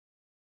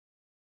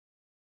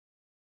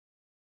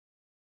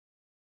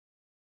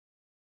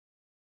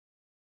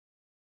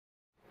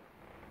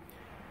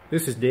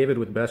This is David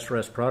with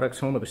BestRest Products,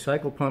 home of the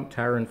cycle pump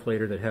tire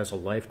inflator that has a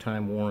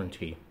lifetime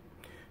warranty.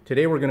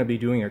 Today we're going to be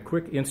doing a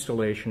quick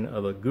installation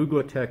of a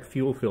Guglatech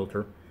fuel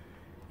filter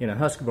in a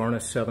Husky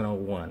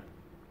 701.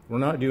 We're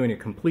not doing a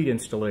complete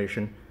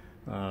installation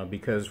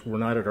because we're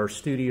not at our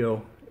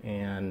studio,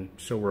 and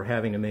so we're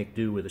having to make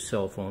do with a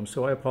cell phone,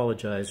 so I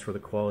apologize for the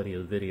quality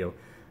of the video.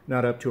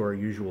 Not up to our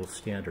usual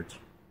standards.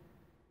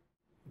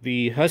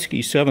 The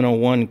Husky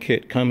 701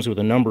 kit comes with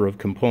a number of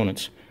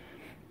components.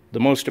 The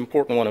most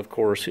important one, of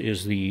course,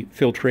 is the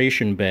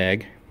filtration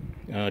bag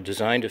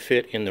designed to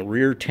fit in the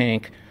rear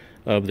tank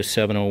of the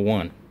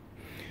 701.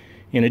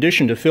 In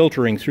addition to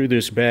filtering through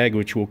this bag,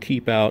 which will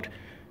keep out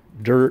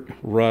dirt,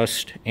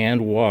 rust,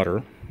 and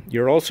water,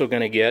 you're also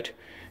going to get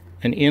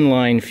an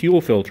inline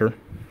fuel filter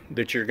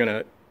that you're going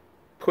to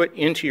put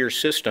into your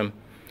system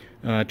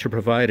to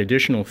provide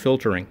additional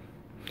filtering.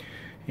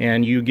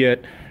 And you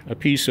get a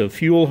piece of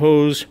fuel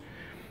hose,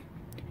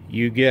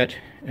 you get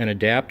an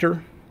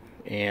adapter,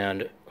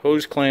 and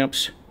hose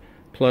clamps,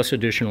 plus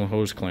additional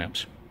hose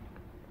clamps.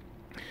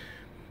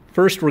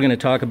 First, we're going to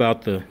talk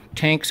about the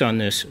tanks on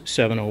this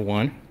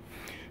 701.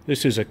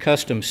 This is a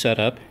custom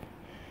setup.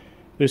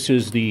 This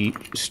is the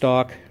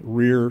stock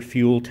rear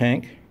fuel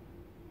tank,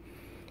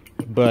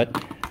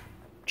 but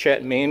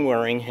Chet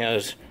Mainwaring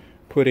has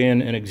put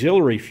in an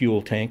auxiliary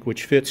fuel tank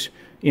which fits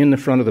in the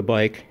front of the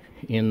bike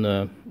in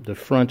the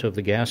front of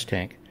the gas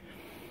tank.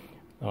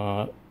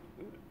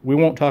 We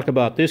won't talk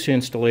about this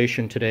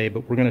installation today,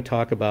 but we're going to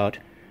talk about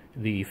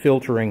the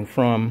filtering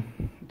from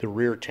the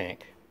rear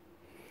tank.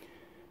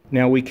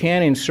 Now, we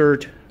can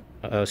insert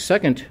a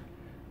second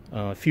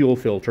fuel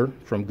filter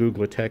from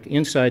Guglatech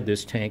inside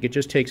this tank. It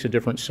just takes a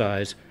different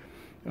size,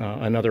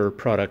 another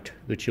product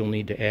that you'll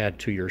need to add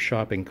to your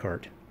shopping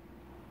cart.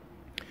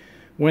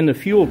 When the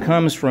fuel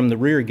comes from the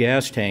rear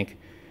gas tank,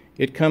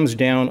 it comes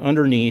down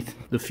underneath.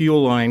 The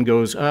fuel line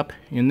goes up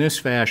in this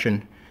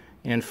fashion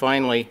and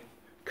finally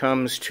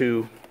comes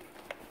to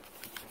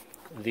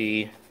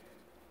the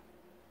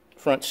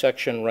front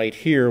section right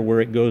here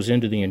where it goes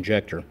into the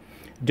injector.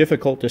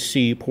 Difficult to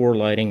see, poor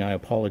lighting, I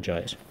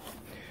apologize.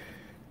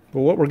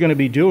 But what we're going to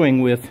be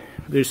doing with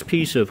this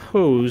piece of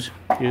hose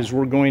is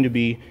we're going to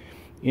be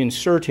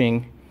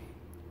inserting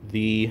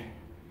the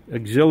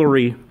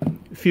auxiliary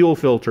fuel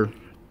filter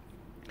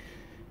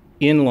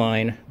in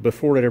line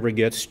before it ever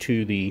gets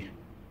to the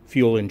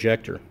fuel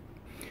injector.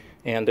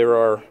 And there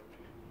are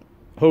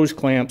hose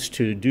clamps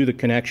to do the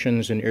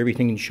connections and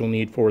everything that you'll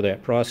need for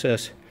that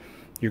process.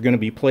 You're going to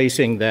be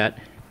placing that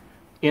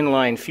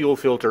inline fuel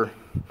filter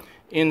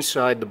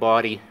inside the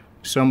body,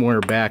 somewhere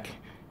back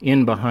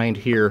in behind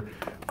here,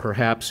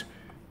 perhaps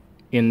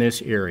in this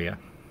area.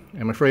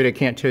 I'm afraid I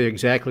can't tell you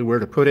exactly where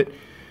to put it.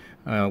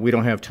 We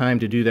don't have time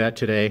to do that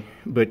today,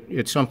 but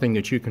it's something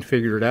that you can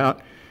figure it out.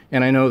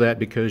 And I know that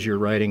because you're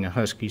riding a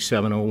Husky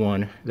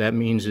 701. That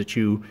means that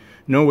you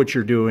know what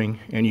you're doing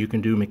and you can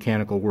do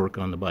mechanical work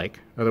on the bike.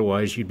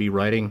 Otherwise, you'd be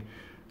riding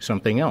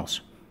something else.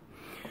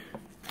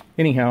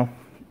 Anyhow,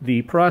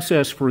 the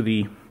process for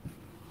the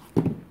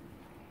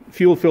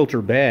fuel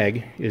filter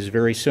bag is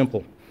very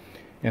simple,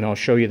 and I'll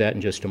show you that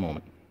in just a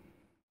moment.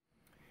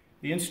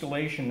 The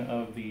installation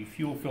of the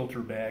fuel filter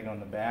bag on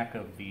the back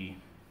of the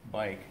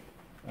bike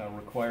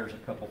requires a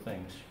couple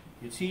things.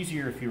 It's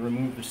easier if you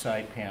remove the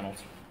side panels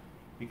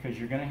because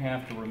you're going to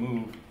have to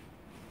remove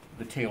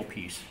the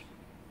tailpiece.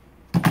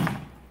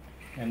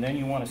 And then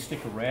you want to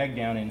stick a rag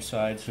down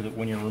inside so that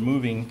when you're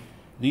removing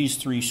these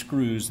three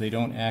screws, they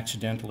don't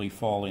accidentally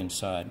fall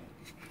inside.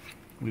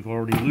 We've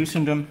already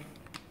loosened them,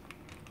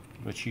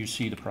 but you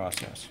see the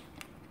process.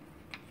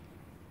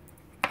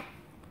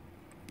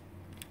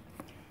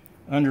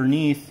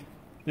 Underneath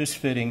this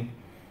fitting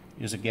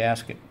is a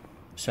gasket.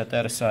 Set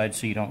that aside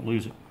so you don't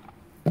lose it.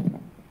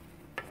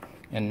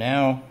 And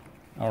now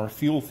our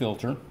fuel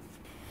filter.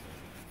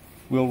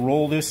 We'll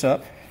roll this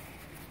up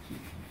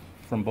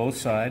from both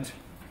sides,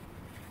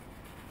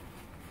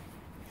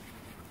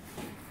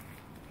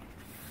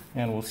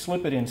 and we'll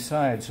slip it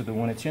inside so that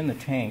when it's in the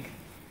tank,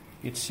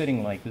 it's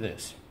sitting like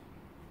this.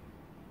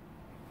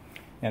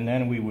 And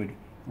then we would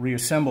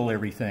reassemble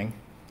everything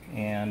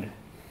and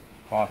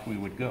off we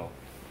would go.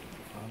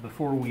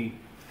 Before we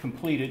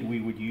complete it, we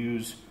would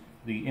use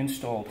the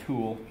install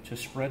tool to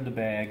spread the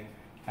bag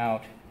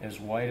out as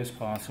wide as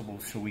possible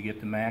so we get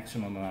the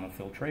maximum amount of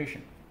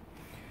filtration.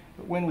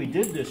 But when we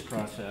did this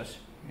process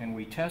and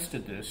we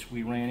tested this,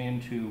 we ran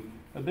into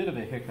a bit of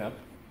a hiccup,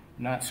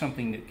 not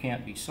something that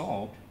can't be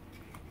solved,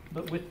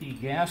 but with the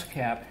gas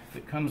cap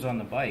that comes on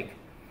the bike,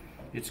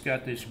 it's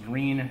got this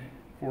green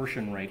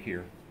portion right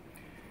here.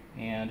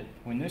 And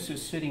when this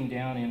is sitting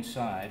down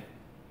inside,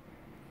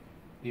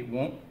 it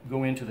won't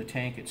go into the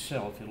tank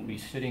itself. It'll be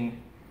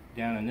sitting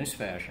down in this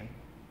fashion.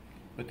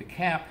 But the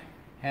cap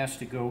has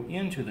to go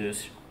into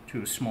this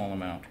to a small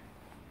amount.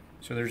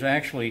 So there's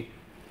actually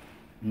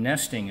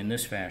nesting in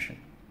this fashion.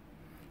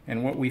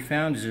 And what we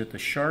found is that the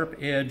sharp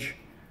edge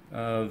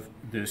of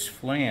this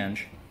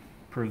flange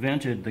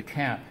prevented the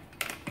cap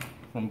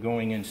from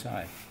going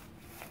inside.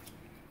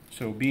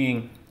 So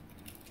being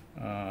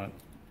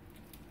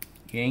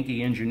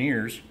Yankee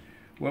engineers,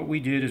 what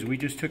we did is we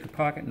just took a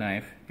pocket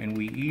knife and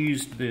we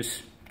eased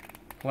this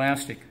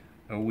plastic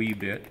a wee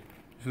bit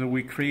so that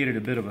we created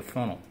a bit of a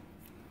funnel.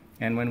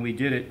 And when we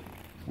did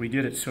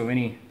it so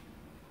any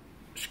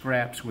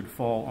scraps would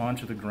fall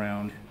onto the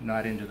ground,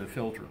 not into the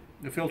filter.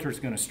 The filter is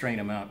going to strain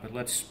them out, but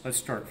let's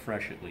start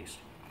fresh at least.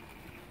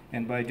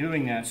 And by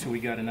doing that, so we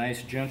got a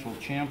nice gentle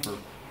chamfer,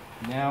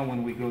 now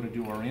when we go to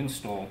do our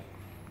install,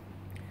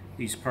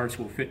 these parts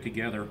will fit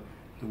together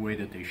the way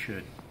that they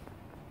should.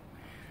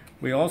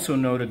 We also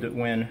noted that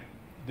when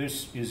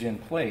this is in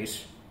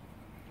place,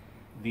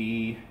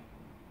 the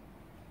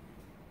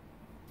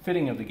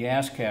fitting of the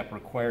gas cap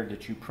required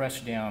that you press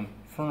down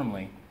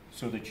firmly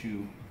so that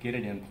you get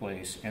it in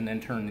place and then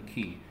turn the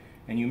key.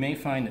 And you may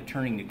find that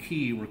turning the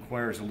key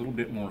requires a little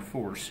bit more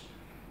force.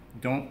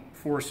 Don't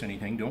force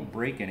anything, don't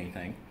break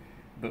anything,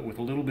 but with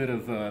a little bit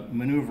of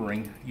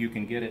maneuvering you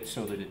can get it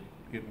so that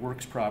it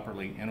works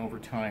properly, and over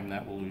time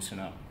that will loosen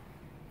up.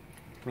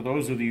 For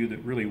those of you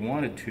that really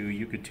wanted to,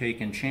 you could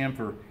take and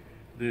chamfer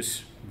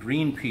this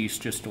green piece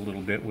just a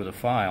little bit with a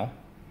file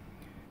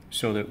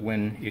so that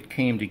when it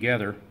came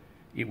together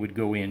it would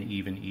go in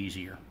even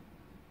easier.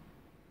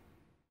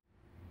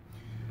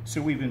 So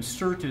we've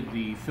inserted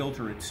the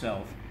filter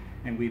itself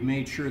and we've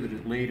made sure that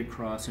it laid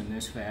across in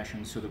this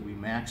fashion so that we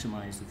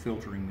maximize the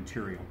filtering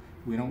material.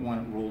 We don't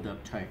want it rolled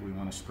up tight, we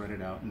want to spread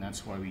it out, and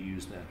that's why we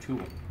use that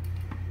tool.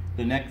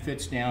 The neck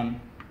fits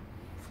down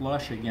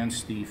flush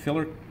against the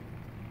filler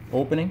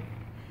opening,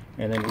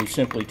 and then we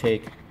simply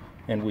take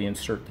and we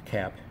insert the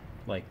cap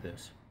like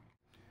this.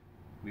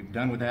 We've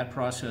done with that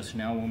process.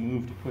 Now we'll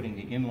move to putting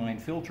the inline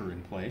filter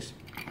in place,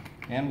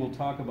 and we'll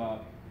talk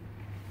about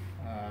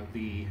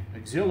the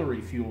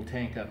auxiliary fuel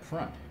tank up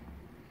front.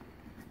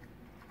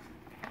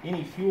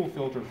 Any fuel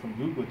filter from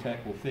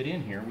Guglatech will fit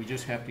in here. We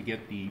just have to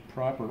get the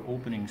proper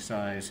opening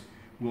size.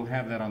 We'll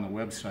have that on the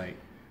website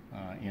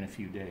in a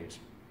few days.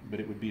 But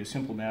it would be a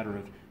simple matter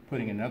of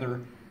putting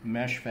another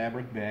mesh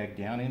fabric bag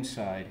down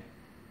inside,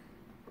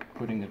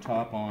 putting the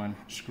top on,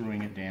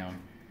 screwing it down,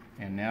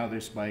 and now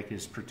this bike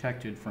is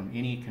protected from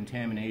any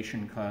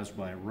contamination caused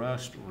by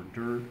rust or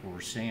dirt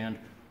or sand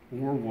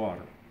or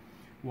water.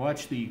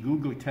 Watch the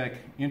Guglatech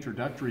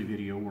introductory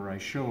video where I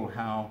show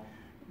how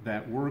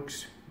that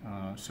works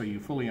so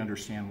you fully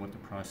understand what the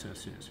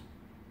process is.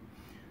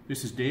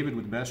 This is David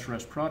with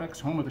BestRest Products,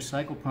 home of the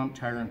cycle pump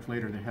tire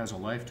inflator that has a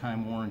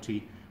lifetime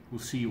warranty.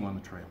 We'll see you on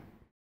the trail.